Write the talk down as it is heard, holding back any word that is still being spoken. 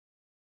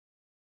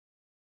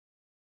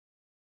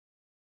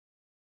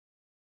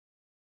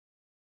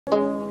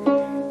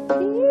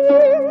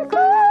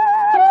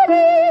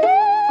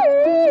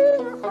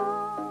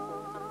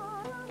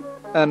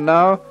And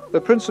now,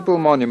 the principal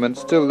monument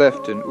still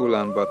left in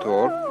Ulan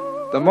Bator,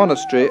 the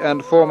monastery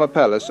and former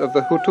palace of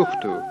the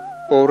Hutukhtu,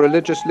 or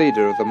religious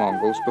leader of the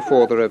Mongols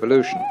before the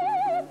revolution.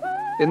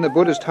 In the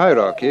Buddhist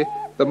hierarchy,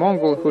 the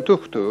Mongol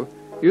Hutukhtu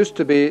used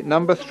to be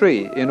number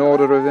 3 in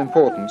order of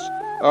importance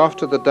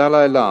after the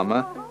Dalai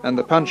Lama and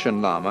the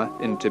Panchen Lama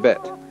in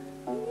Tibet.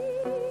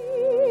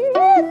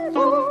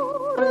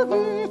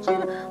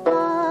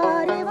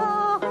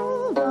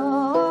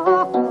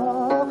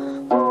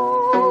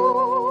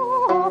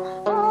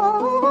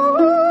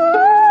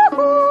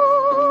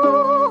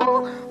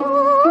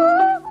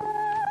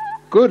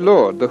 Good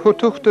Lord, the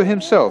Hutukhtu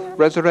himself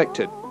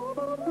resurrected.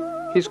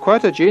 He's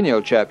quite a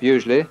genial chap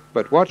usually,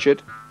 but watch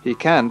it, he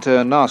can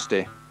turn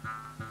nasty.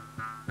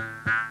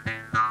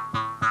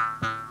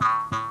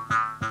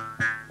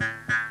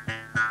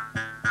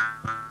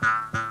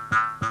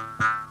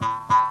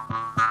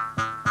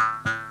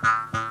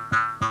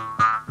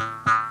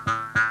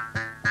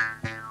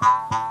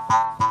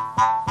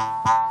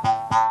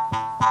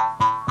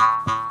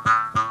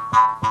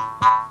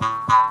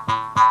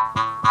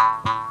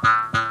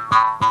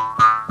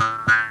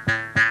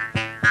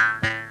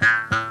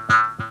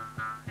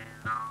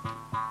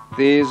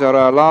 These are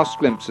our last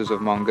glimpses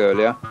of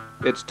Mongolia.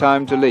 It's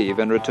time to leave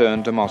and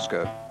return to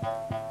Moscow.